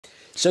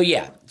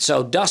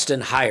So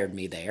Dustin hired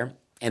me there,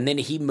 and then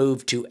he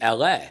moved to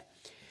L.A.,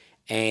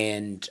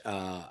 and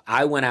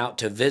I went out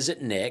to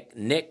visit Nick.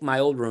 Nick, my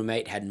old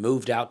roommate, had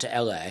moved out to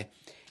L.A.,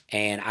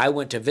 and I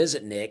went to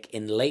visit Nick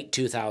in late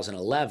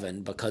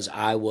 2011 because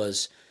I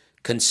was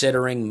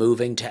considering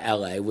moving to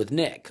L.A. with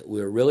Nick. We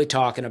were really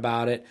talking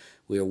about it.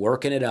 We were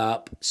working it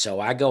up. So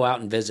I go out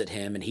and visit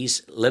him, and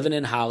he's living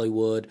in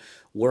Hollywood,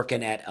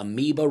 working at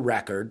Amoeba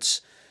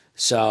Records.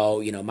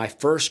 So, my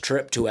first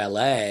trip to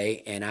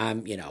L.A., and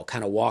I'm,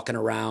 kind of walking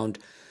around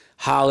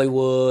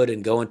Hollywood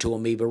and going to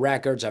Amoeba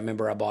Records. I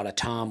remember I bought a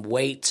Tom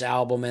Waits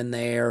album in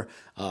there,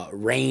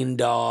 Rain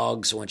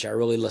Dogs, which I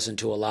really listened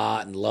to a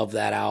lot and love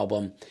that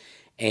album.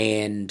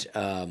 And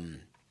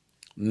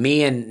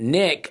me and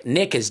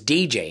Nick is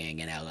DJing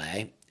in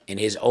L.A., and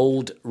his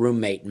old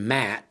roommate,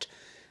 Matt,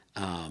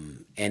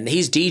 and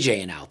he's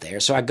DJing out there.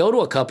 So I go to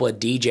a couple of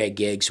DJ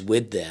gigs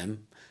with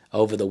them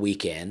over the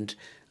weekend,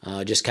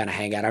 just kind of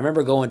hang out. I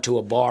remember going to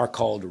a bar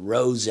called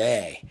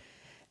Rosé,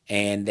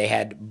 and they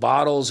had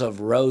bottles of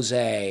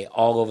rosé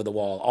all over the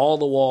wall. All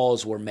the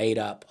walls were made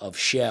up of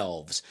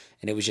shelves,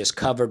 and it was just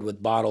covered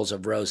with bottles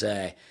of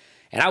rosé.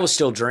 And I was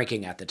still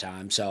drinking at the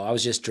time, so I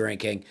was just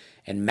drinking,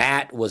 and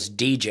Matt was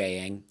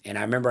DJing. And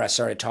I remember I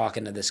started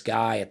talking to this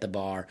guy at the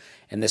bar,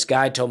 and this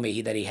guy told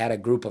me that he had a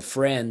group of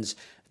friends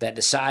that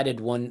decided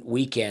one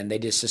weekend they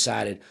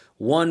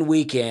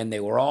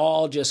were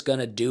all just going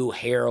to do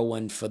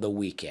heroin for the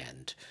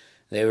weekend.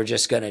 They were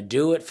just going to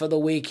do it for the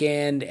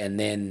weekend and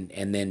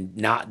then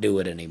not do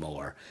it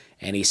anymore.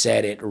 And he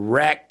said it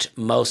wrecked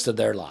most of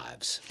their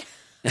lives.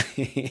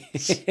 I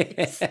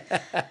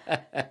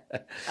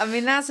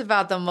mean, that's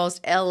about the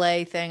most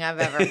LA thing I've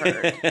ever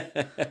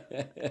heard.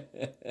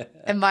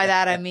 And by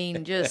that, I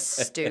mean just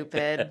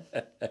stupid.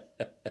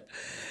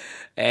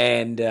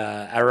 And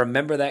I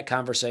remember that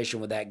conversation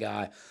with that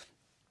guy.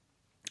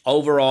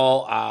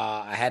 Overall,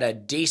 I had a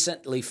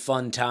decently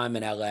fun time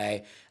in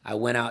L.A. I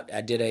went out,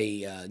 I did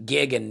a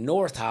gig in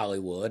North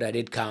Hollywood. I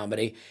did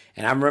comedy,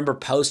 and I remember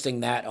posting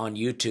that on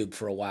YouTube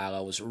for a while.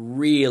 I was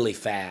really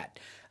fat.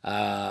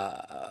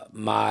 I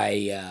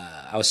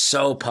was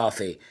so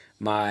puffy.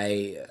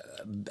 I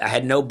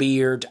had no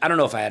beard. I don't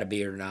know if I had a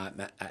beard or not,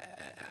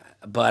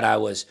 but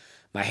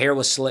my hair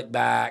was slicked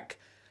back,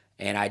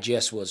 and I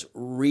just was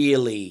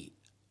really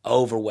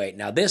overweight.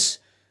 Now, this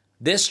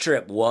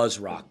trip was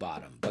rock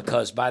bottom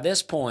because by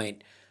this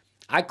point,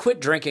 I quit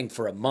drinking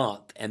for a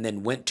month and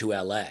then went to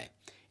L.A.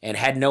 and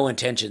had no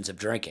intentions of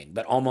drinking.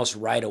 But almost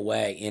right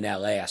away in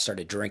L.A., I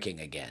started drinking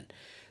again.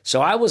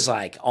 So I was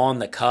like on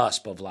the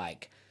cusp of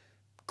like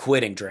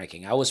quitting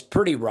drinking. I was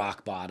pretty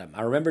rock bottom.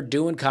 I remember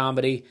doing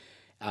comedy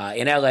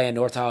in L.A. and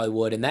North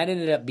Hollywood, and that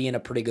ended up being a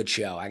pretty good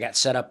show. I got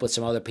set up with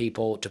some other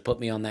people to put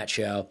me on that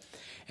show.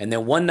 And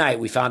then one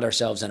night we found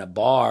ourselves in a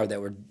bar that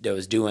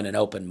was doing an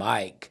open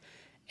mic.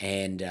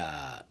 And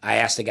I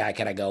asked the guy,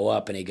 can I go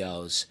up? And he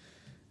goes,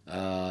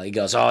 oh,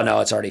 no,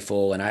 it's already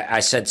full. And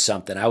I said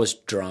something. I was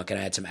drunk and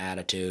I had some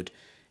attitude.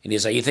 And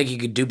he's like, you think you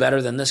could do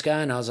better than this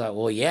guy? And I was like,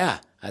 well, yeah,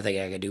 I think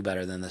I could do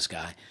better than this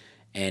guy.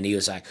 And he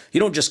was like, you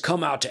don't just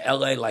come out to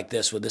L.A. like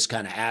this with this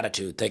kind of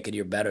attitude thinking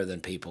you're better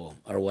than people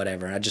or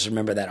whatever. And I just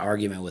remember that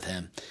argument with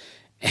him.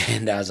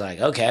 And I was like,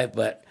 okay,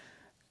 but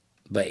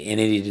and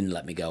he didn't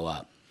let me go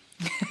up.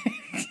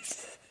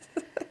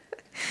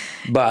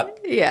 But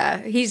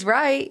yeah, he's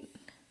right.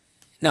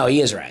 No,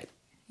 he is right.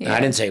 Yeah. I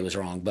didn't say he was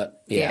wrong,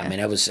 but yeah. I mean,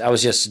 I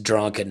was just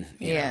drunk and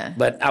you know,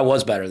 but I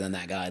was better than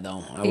that guy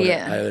though. I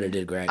would have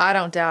did great. I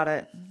don't doubt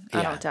it.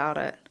 I don't doubt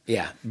it.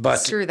 Yeah, but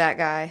screw that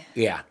guy.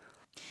 Yeah.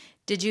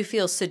 Did you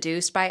feel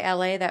seduced by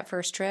LA that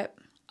first trip?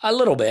 A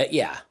little bit,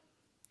 yeah.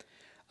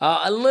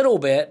 A little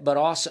bit, but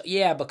also,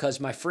 yeah, because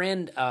my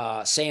friend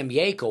Sam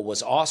Yakel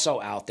was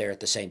also out there at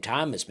the same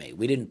time as me.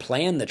 We didn't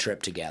plan the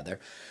trip together,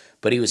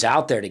 but he was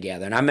out there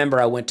together. And I remember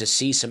I went to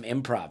see some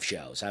improv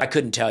shows. I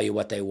couldn't tell you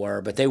what they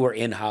were, but they were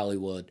in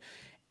Hollywood.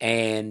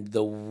 And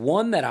the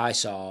one that I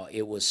saw,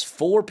 it was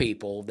 4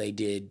 people.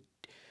 They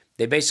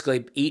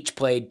basically each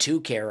played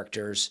 2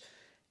 characters,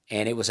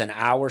 and it was an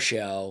hour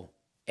show,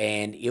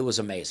 and it was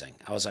amazing.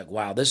 I was like,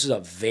 wow, this is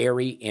a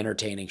very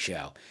entertaining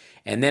show.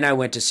 And then I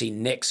went to see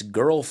Nick's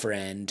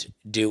girlfriend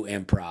do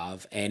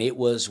improv, and it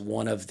was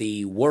one of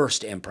the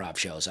worst improv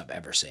shows I've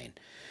ever seen.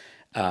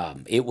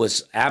 It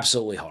was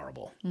absolutely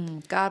horrible.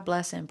 God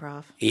bless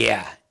improv.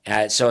 Yeah.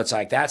 So it's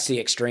like that's the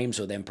extremes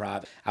with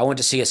improv. I went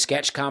to see a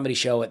sketch comedy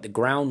show at the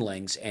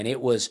Groundlings, and it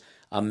was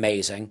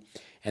amazing.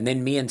 And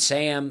then me and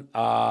Sam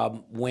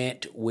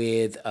went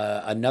with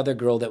another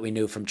girl that we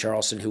knew from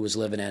Charleston who was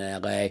living in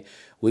L.A.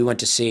 We went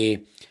to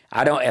see,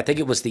 I think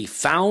it was the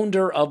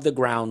founder of the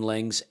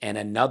Groundlings and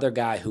another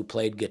guy who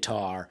played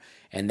guitar,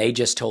 and they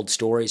just told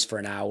stories for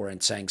an hour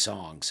and sang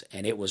songs,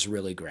 and it was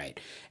really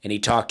great. And he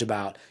talked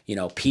about,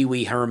 Pee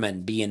Wee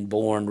Herman being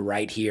born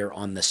right here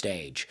on the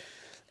stage.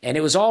 And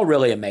it was all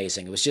really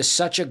amazing. It was just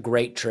such a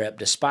great trip,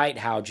 despite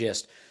how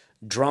just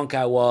drunk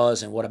I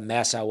was and what a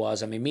mess I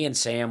was. I mean, me and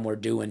Sam were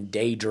doing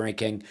day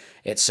drinking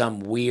at some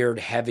weird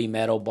heavy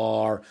metal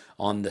bar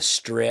on the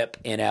Strip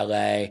in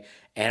L.A.,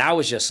 And I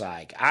was just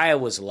like, I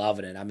was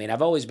loving it. I mean,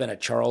 I've always been a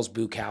Charles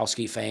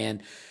Bukowski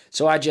fan.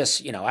 So I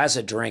just, as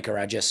a drinker,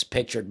 I just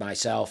pictured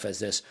myself as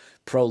this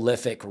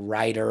prolific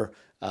writer,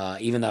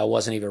 even though I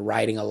wasn't even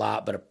writing a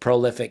lot, but a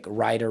prolific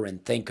writer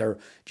and thinker,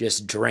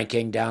 just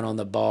drinking down on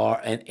the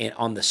bar and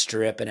on the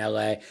strip in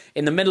LA.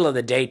 In the middle of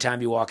the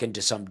daytime, you walk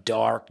into some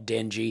dark,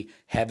 dingy,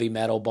 heavy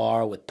metal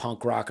bar with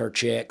punk rocker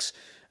chicks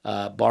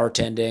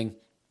bartending.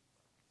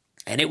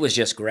 And it was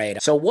just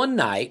great. So one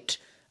night,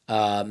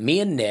 me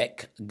and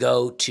Nick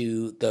go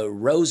to the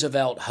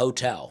Roosevelt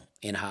Hotel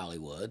in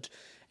Hollywood,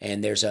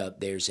 and there's a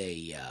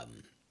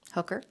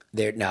hooker.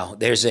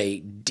 There's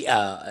a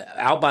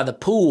out by the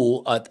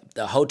pool,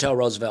 the Hotel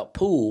Roosevelt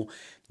pool.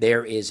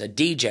 There is a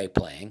DJ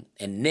playing,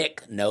 and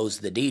Nick knows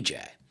the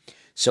DJ,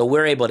 so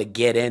we're able to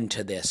get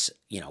into this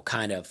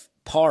kind of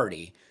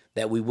party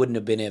that we wouldn't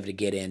have been able to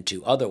get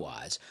into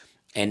otherwise.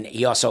 And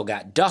he also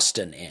got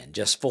Dustin in,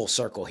 just full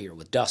circle here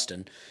with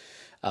Dustin.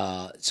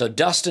 So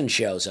Dustin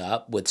shows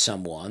up with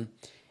someone,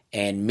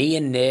 and me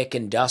and Nick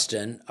and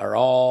Dustin are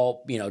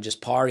all,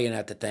 just partying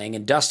at the thing.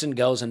 And Dustin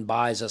goes and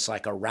buys us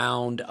like a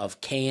round of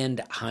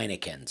canned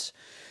Heinekens.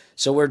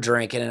 So we're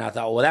drinking, and I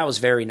thought, well, that was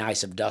very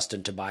nice of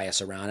Dustin to buy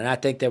us around. And I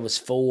think there was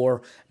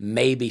 4,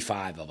 maybe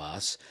 5 of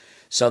us.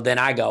 So then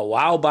I go,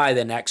 well, I'll buy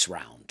the next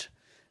round.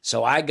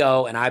 So I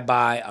go and I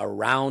buy a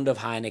round of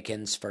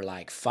Heinekens for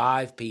like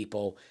 5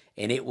 people,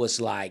 and it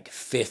was like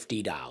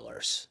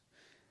 $50.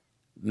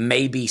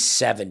 Maybe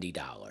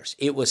 $70.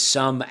 It was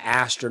some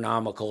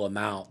astronomical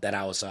amount that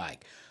I was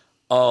like,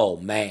 oh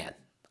man,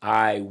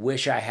 I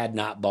wish I had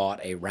not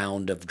bought a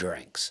round of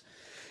drinks.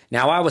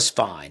 Now I was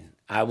fine.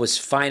 I was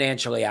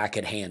financially, I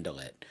could handle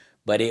it,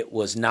 but it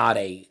was not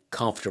a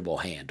comfortable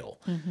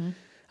handle. Mm-hmm.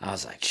 I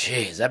was like,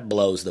 geez, that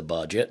blows the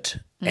budget.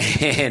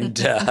 And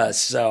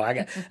so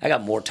I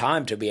got more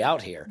time to be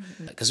out here.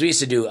 Because we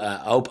used to do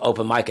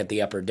open mic at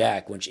the upper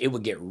deck, which it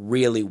would get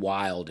really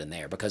wild in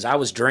there because I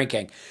was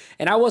drinking.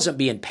 And I wasn't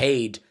being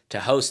paid to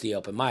host the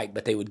open mic,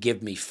 but they would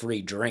give me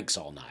free drinks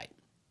all night.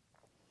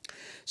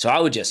 So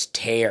I would just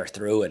tear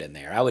through it in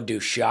there. I would do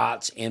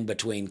shots in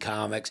between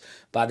comics.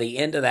 By the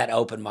end of that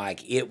open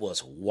mic, it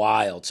was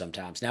wild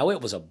sometimes. Now, it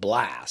was a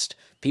blast.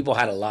 People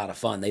had a lot of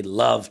fun. They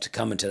loved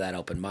coming to that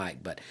open mic,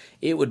 but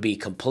it would be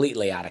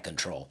completely out of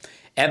control.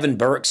 Evan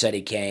Burke said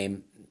he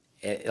came,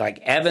 like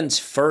Evan's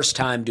first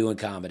time doing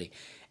comedy.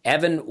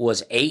 Evan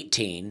was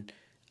 18,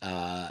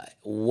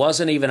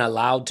 wasn't even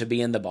allowed to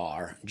be in the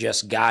bar,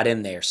 just got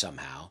in there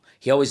somehow.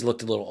 He always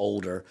looked a little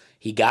older.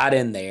 He got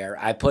in there.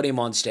 I put him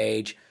on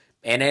stage,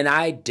 and then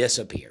I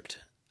disappeared.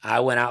 I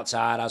went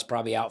outside. I was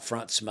probably out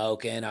front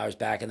smoking. I was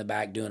back in the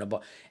back doing a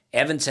bar.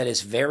 Evan said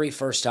his very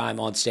first time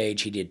on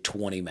stage, he did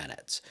 20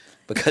 minutes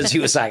because he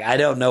was like, I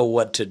don't know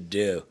what to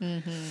do.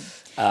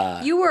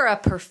 Mm-hmm. You were a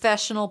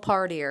professional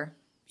partier.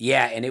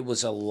 Yeah, and it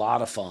was a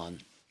lot of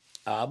fun,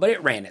 but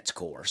it ran its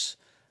course.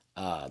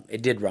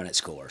 It did run its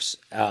course.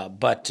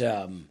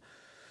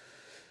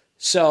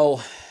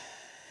 So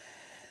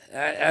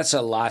that's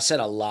a lot. I said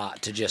a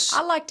lot to just...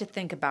 I like to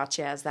think about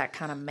you as that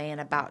kind of man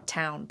about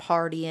town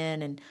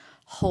partying and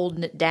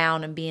holding it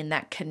down and being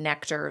that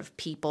connector of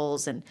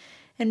people's and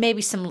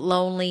maybe some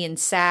lonely and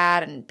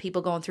sad and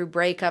people going through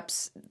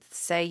breakups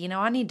say,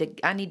 I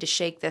need to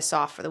shake this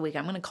off for the week.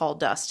 I'm going to call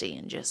Dusty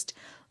and just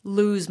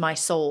lose my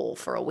soul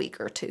for a week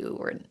or two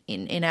or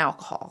in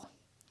alcohol.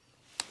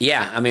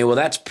 Yeah, I mean, well,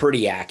 that's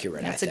pretty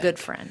accurate. That's a good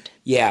friend.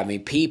 Yeah, I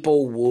mean,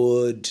 people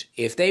would,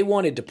 if they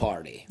wanted to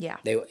party. Yeah.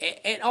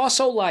 And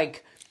also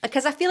like...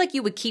 Because I feel like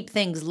you would keep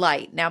things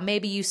light. Now,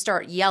 maybe you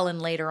start yelling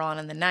later on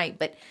in the night,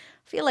 but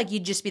I feel like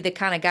you'd just be the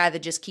kind of guy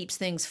that just keeps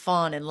things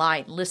fun and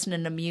light and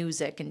listening to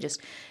music and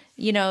just,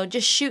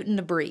 just shooting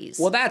the breeze.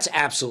 Well, that's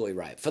absolutely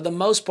right. For the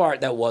most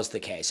part, that was the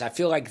case. I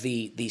feel like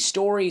the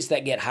stories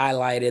that get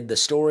highlighted, the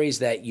stories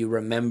that you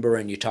remember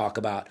and you talk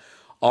about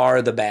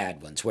are the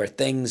bad ones where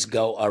things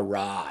go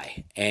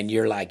awry and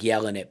you're like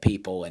yelling at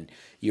people and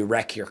you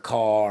wreck your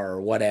car or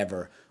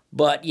whatever.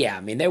 But yeah,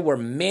 I mean, there were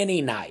many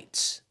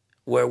nights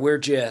where we're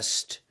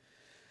just...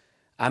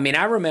 I mean,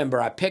 I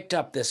remember I picked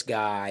up this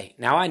guy.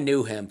 Now, I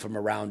knew him from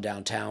around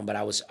downtown, but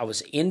I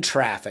was in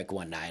traffic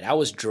one night. I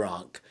was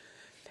drunk,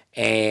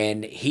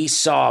 and he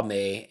saw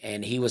me,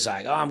 and he was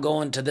like, oh, I'm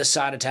going to this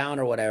side of town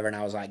or whatever. And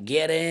I was like,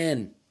 get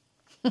in.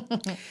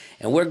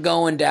 And we're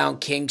going down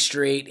King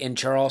Street in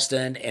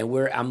Charleston, and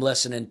I'm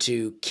listening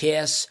to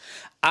Kiss.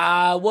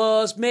 I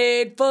was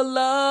made for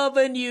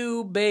loving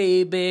you,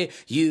 baby.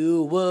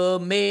 You were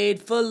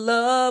made for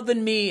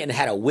loving me. And it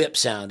had a whip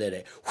sound in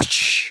it.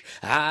 Whoosh,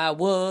 I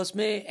was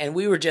made. And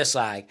we were just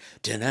like,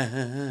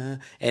 da-na.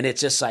 And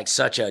it's just like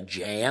such a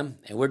jam.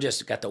 And we're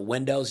just got the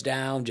windows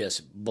down,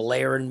 just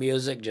blaring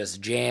music, just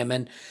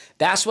jamming.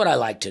 That's what I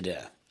like to do.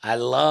 I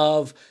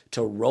love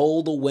to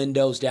roll the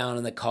windows down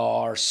in the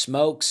car,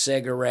 smoke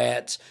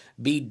cigarettes,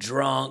 be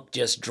drunk,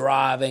 just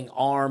driving,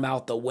 arm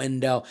out the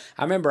window.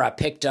 I remember I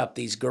picked up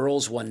these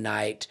girls one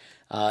night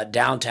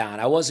downtown.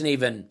 I was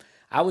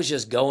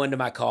just going to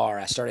my car.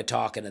 I started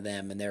talking to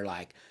them, and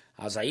I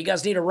was like, you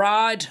guys need a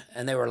ride?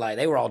 And they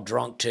were all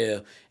drunk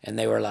too. And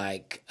they were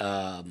like,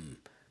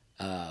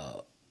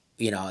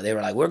 they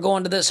were like, we're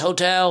going to this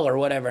hotel or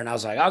whatever. And I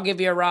was like, I'll give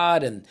you a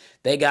ride. And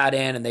they got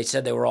in and they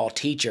said they were all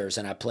teachers.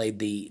 And I played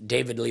the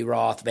David Lee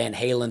Roth Van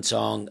Halen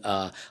song,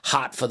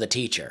 Hot for the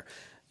Teacher,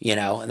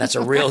 and that's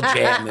a real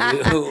jam.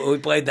 We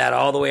played that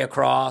all the way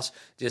across,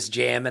 just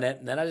jamming it.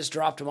 And then I just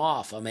dropped them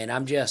off. I mean,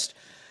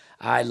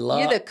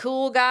 you're the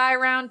cool guy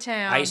around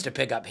town. I used to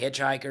pick up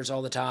hitchhikers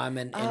all the time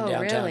in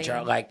downtown really?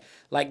 Charlotte,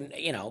 like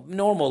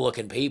normal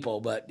looking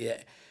people, but yeah,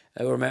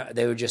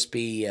 they would just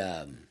be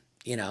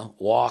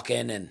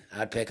walking, and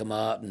I'd pick them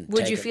up. And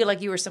would you feel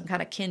like you were some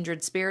kind of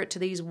kindred spirit to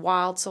these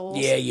wild souls?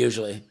 Yeah,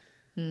 usually.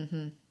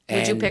 Mm-hmm.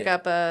 Would you pick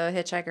up a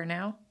hitchhiker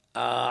now?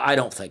 I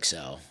don't think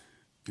so.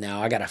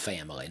 No, I got a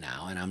family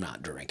now, and I'm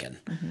not drinking.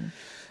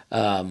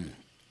 Mm-hmm.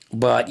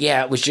 But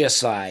yeah, it was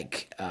just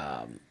like.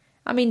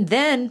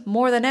 Then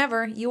more than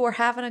ever, you were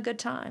having a good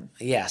time.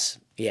 Yes,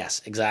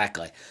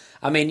 exactly.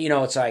 I mean,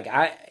 it's like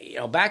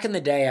back in the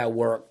day, I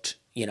worked,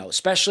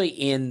 especially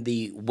in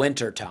the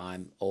winter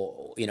time,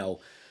 or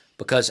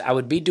because I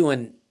would be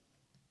doing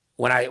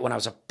when I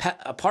was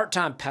a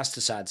part-time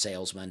pesticide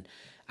salesman,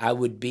 I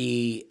would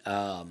be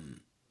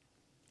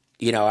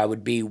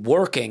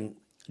working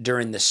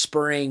during the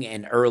spring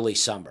and early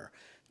summer.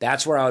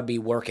 That's where I would be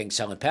working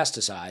selling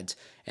pesticides,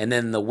 and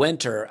then in the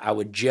winter I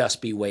would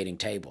just be waiting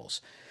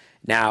tables.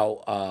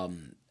 Now,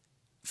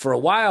 for a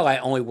while, I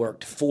only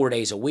worked 4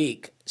 days a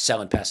week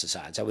selling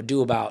pesticides. I would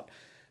do about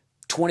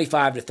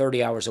 25 to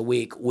 30 hours a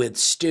week with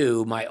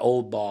Stu, my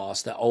old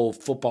boss, the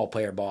old football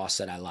player boss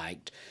that I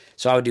liked.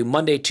 So I would do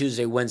Monday,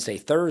 Tuesday, Wednesday,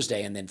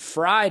 Thursday, and then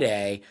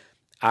Friday,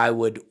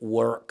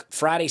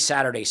 Friday,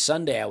 Saturday,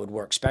 Sunday, I would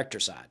work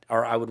Spectracide,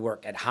 or I would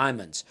work at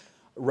Hyman's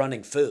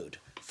running food.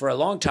 For a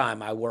long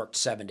time, I worked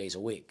 7 days a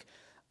week.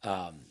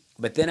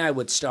 But then I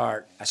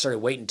started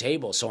waiting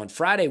tables. So on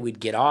Friday, we'd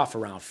get off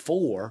around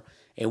 4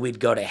 and we'd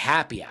go to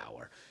happy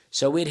hour.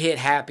 So we'd hit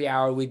happy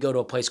hour. We'd go to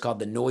a place called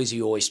the Noisy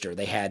Oyster.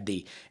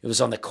 It was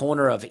on the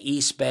corner of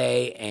East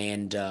Bay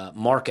and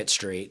Market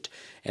Street.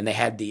 And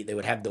they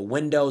would have the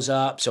windows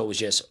up. So it was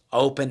just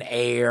open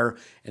air.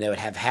 And they would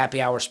have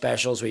happy hour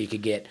specials where you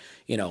could get,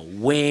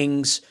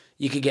 wings.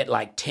 You could get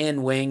like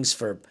 10 wings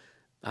for,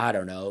 I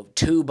don't know,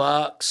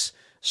 $2,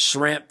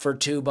 shrimp for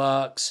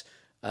 $2,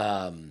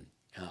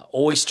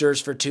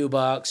 oysters for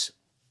 $2.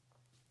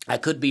 I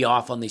could be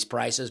off on these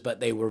prices,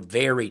 but they were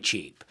very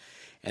cheap.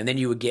 And then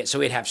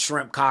we'd have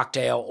shrimp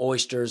cocktail,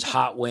 oysters,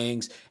 hot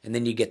wings, and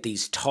then you get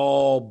these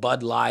tall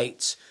Bud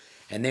Lights.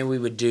 And then we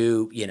would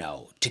do,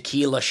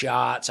 tequila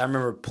shots. I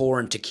remember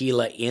pouring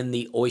tequila in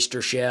the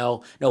oyster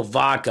shell. No,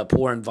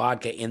 pouring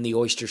vodka in the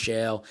oyster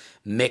shell,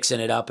 mixing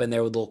it up in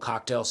there with a little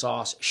cocktail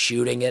sauce,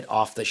 shooting it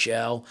off the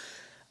shell.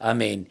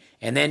 And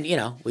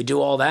then, we do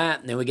all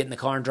that, and then we get in the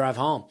car and drive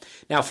home.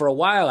 Now, for a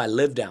while, I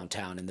lived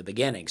downtown in the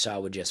beginning, so I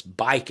would just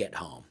bike it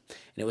home.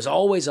 And it was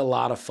always a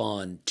lot of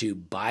fun to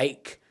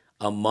bike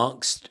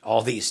amongst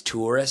all these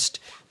tourists,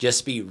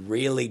 just be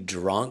really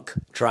drunk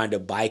trying to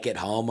bike it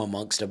home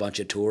amongst a bunch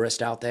of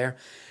tourists out there.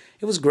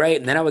 It was great.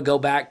 And then I would go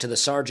back to the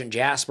Sergeant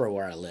Jasper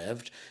where I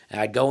lived, and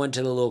I'd go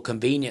into the little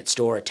convenience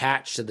store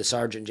attached to the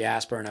Sergeant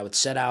Jasper, and I would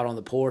sit out on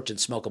the porch and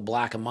smoke a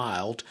Black and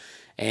Mild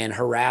and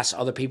harass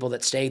other people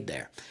that stayed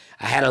there.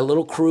 I had a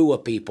little crew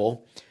of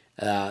people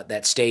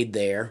that stayed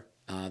there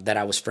that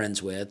I was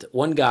friends with.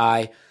 One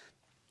guy,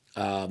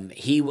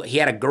 he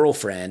had a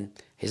girlfriend.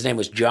 His name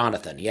was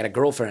Jonathan. He had a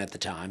girlfriend at the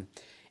time,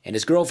 and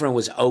his girlfriend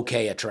was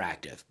okay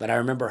attractive. But I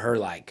remember her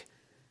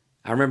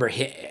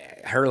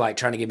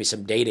trying to give me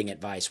some dating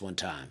advice one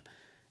time,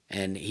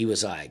 and he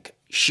was like,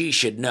 "She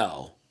should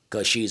know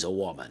because she's a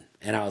woman."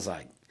 And I was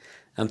like,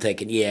 I'm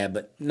thinking, yeah,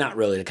 but not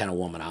really the kind of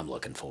woman I'm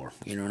looking for.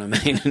 You know what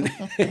I mean?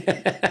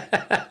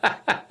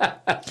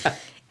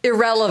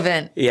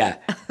 Irrelevant. Yeah.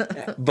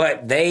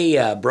 But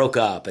they broke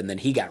up, and then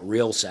he got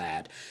real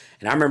sad.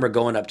 And I remember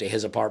going up to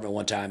his apartment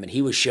one time, and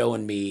he was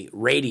showing me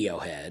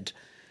Radiohead.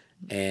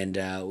 And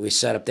we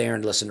sat up there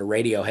and listened to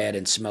Radiohead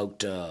and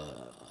smoked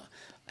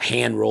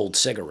hand-rolled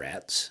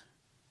cigarettes.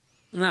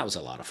 And that was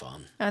a lot of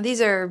fun.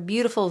 These are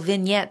beautiful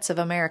vignettes of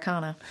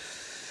Americana.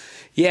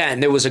 Yeah,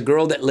 and there was a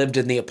girl that lived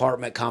in the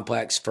apartment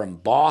complex from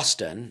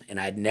Boston, and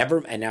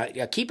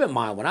now keep in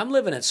mind, when I'm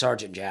living at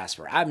Sergeant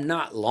Jasper, I've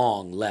not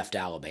long left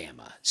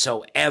Alabama,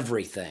 so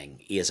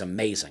everything is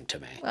amazing to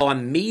me. Well,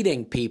 I'm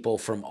meeting people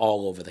from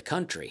all over the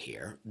country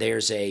here.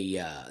 There's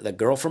the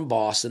girl from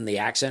Boston, the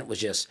accent was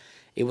just,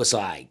 it was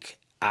like,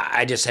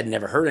 I just had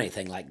never heard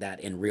anything like that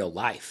in real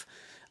life.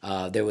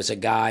 There was a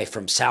guy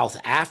from South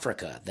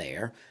Africa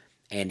there,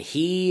 and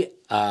he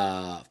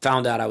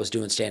found out I was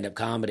doing stand-up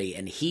comedy,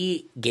 and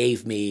he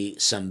gave me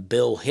some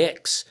Bill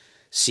Hicks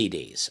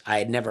CDs. I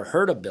had never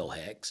heard of Bill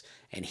Hicks,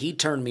 and he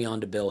turned me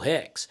on to Bill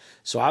Hicks.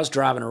 So I was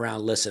driving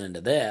around listening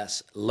to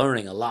this,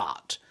 learning a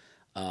lot.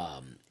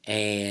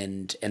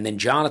 And then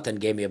Jonathan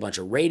gave me a bunch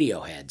of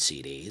Radiohead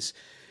CDs.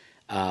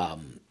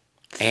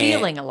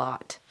 Feeling a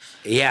lot.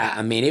 Yeah,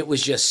 I mean, it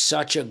was just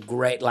such a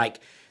great, like,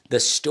 the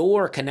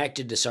store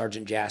connected to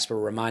Sergeant Jasper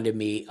reminded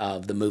me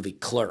of the movie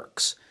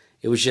Clerks.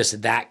 It was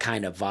just that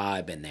kind of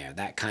vibe in there,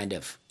 that kind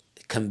of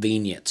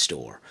convenience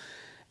store.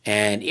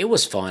 And it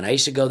was fun. I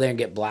used to go there and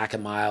get Black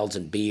and Milds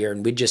and beer,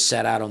 and we'd just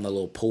sit out on the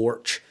little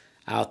porch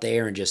out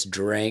there and just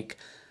drink.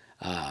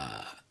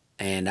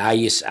 And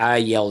I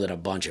yelled at a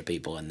bunch of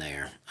people in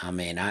there. I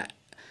mean, I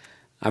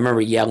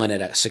remember yelling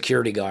at a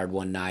security guard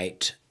one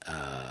night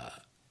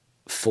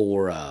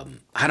for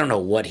I don't know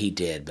what he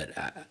did, but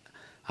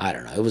I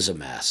don't know. It was a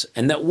mess.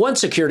 And that one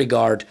security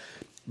guard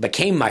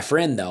became my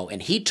friend, though,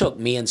 and he took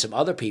me and some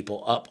other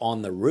people up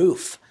on the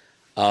roof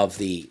of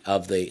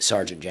the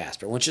Sergeant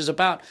Jasper, which is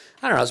about,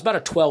 I don't know, it's about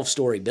a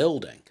 12-story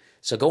building.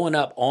 So going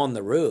up on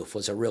the roof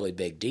was a really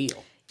big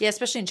deal. Yeah,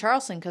 especially in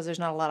Charleston because there's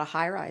not a lot of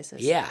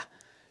high-rises. Yeah.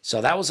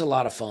 So that was a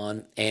lot of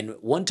fun. And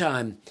one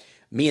time,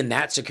 me and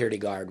that security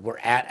guard were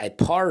at a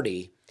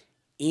party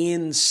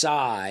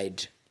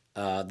inside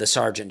the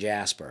Sergeant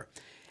Jasper.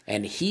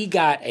 And he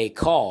got a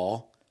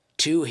call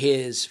to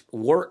his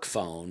work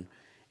phone,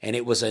 and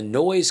it was a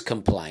noise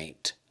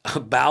complaint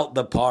about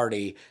the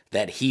party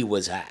that he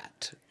was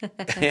at.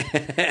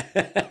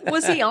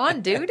 Was he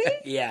on duty?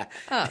 Yeah.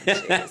 Oh,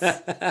 jeez.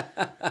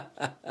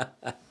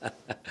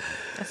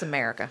 That's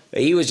America.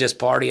 He was just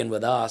partying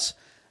with us.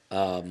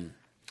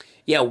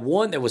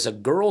 There was a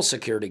girl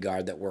security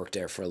guard that worked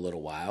there for a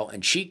little while,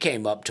 and she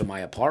came up to my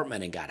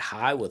apartment and got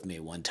high with me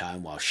one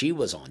time while she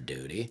was on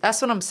duty.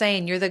 That's what I'm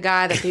saying. You're the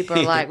guy that people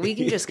are like, we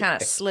can just kind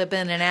of slip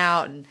in and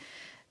out and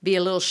be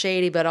a little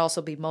shady, but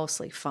also be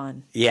mostly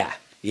fun. Yeah.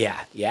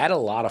 I had a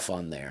lot of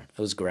fun there.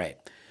 It was great.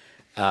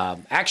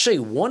 Actually,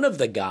 one of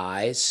the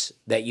guys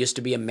that used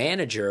to be a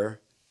manager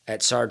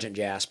at Sergeant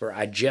Jasper,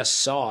 I just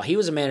saw. He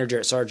was a manager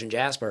at Sergeant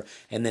Jasper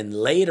and then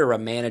later a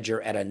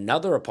manager at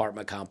another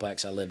apartment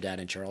complex I lived at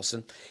in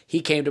Charleston. He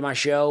came to my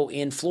show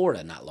in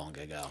Florida not long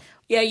ago.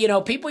 Yeah,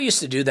 people used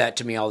to do that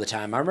to me all the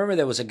time. I remember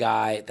there was a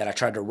guy that I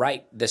tried to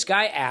write. This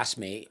guy asked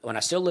me, when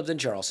I still lived in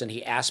Charleston,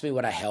 he asked me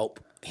would I help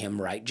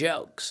him write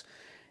jokes.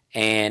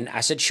 And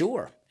I said,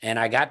 sure. And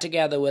I got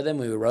together with him.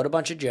 We wrote a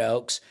bunch of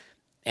jokes.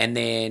 And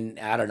then,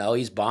 I don't know,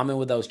 he's bombing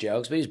with those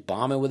jokes, but he's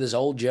bombing with his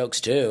old jokes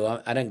too.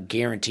 I didn't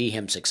guarantee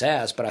him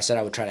success, but I said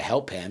I would try to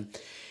help him.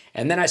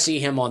 And then I see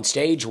him on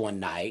stage one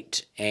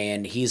night,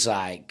 and he's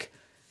like,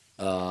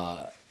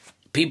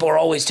 people are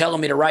always telling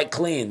me to write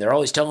clean. They're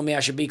always telling me I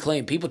should be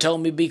clean. People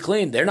telling me to be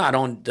clean. They're not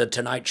on the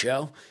Tonight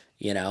Show,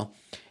 And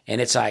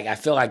it's like, I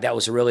feel like that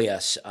was really a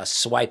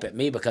swipe at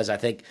me because I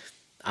think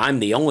I'm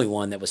the only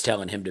one that was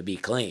telling him to be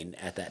clean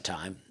at that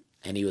time.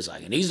 And he was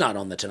like, and he's not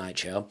on the Tonight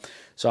Show.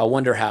 So I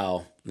wonder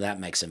how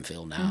that makes him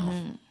feel now.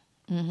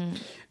 Mm-hmm. Mm-hmm.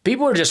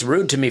 People were just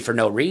rude to me for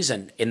no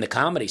reason in the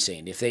comedy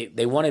scene. If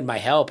they wanted my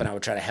help and I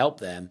would try to help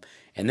them,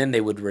 and then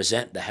they would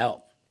resent the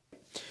help.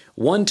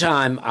 One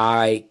time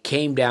I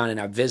came down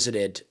and I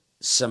visited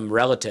some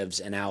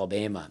relatives in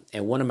Alabama,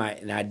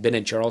 and I'd been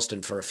in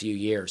Charleston for a few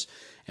years,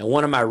 and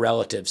one of my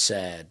relatives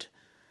said,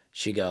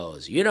 she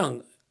goes, you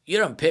done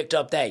picked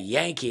up that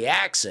Yankee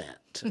accent.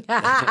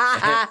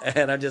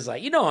 And I'm just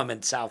like, I'm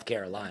in South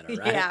Carolina,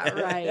 right? Yeah,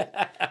 right.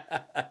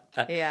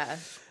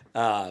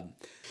 Yeah.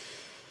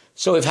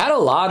 So we've had a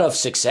lot of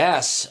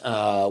success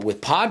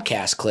with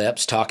podcast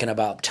clips talking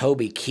about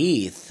Toby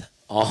Keith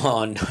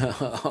on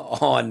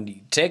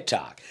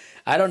TikTok.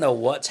 I don't know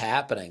what's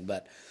happening,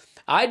 but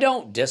I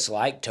don't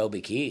dislike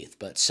Toby Keith,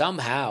 but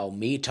somehow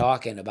me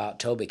talking about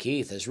Toby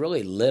Keith has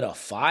really lit a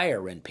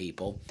fire in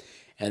people,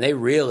 and they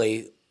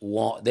really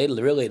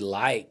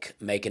like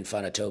making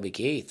fun of Toby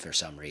Keith for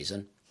some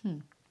reason.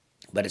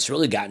 But it's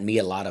really gotten me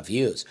a lot of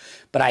views.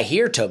 But I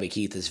hear Toby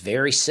Keith is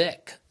very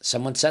sick.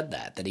 Someone said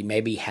that he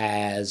maybe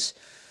has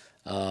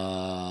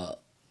lung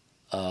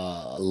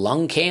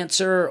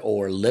cancer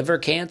or liver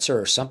cancer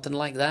or something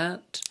like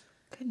that.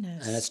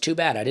 Goodness. And it's too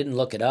bad. I didn't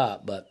look it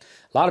up, but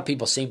a lot of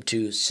people seem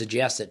to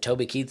suggest that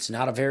Toby Keith's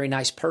not a very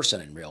nice person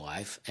in real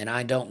life, and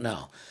I don't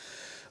know.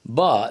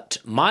 But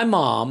my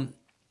mom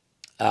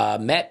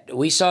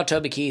we saw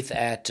Toby Keith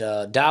at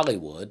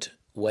Dollywood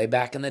way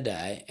back in the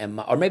day,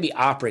 or maybe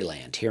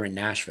Opryland here in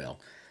Nashville.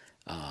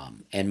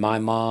 And my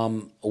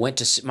mom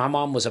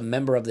was a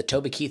member of the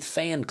Toby Keith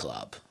fan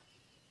club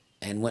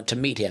and went to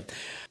meet him.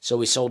 So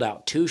we sold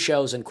out 2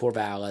 shows in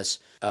Corvallis.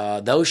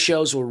 Those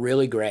shows were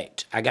really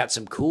great. I got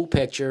some cool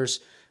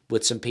pictures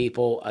with some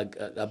people,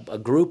 a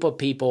group of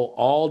people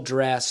all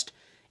dressed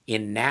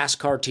in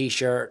NASCAR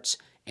T-shirts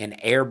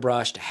and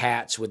airbrushed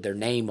hats with their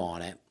name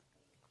on it.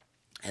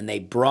 And they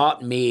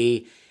brought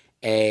me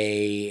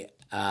a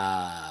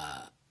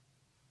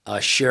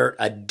shirt,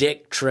 a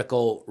Dick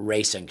Trickle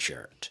racing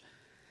shirt,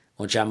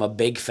 which I'm a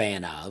big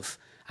fan of.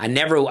 I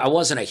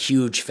wasn't a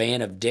huge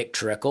fan of Dick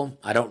Trickle.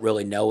 I don't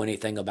really know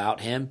anything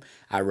about him.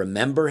 I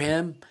remember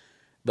him,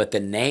 but the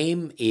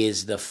name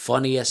is the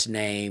funniest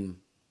name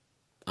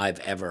I've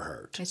ever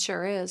heard. It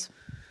sure is.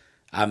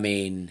 I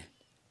mean,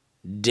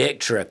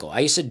 Dick Trickle. I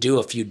used to do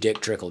a few Dick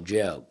Trickle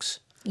jokes.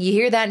 You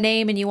hear that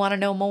name and you want to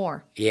know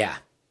more. Yeah.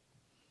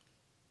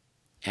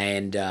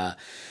 And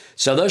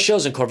so those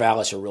shows in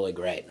Corvallis are really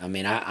great. I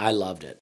mean, I loved it.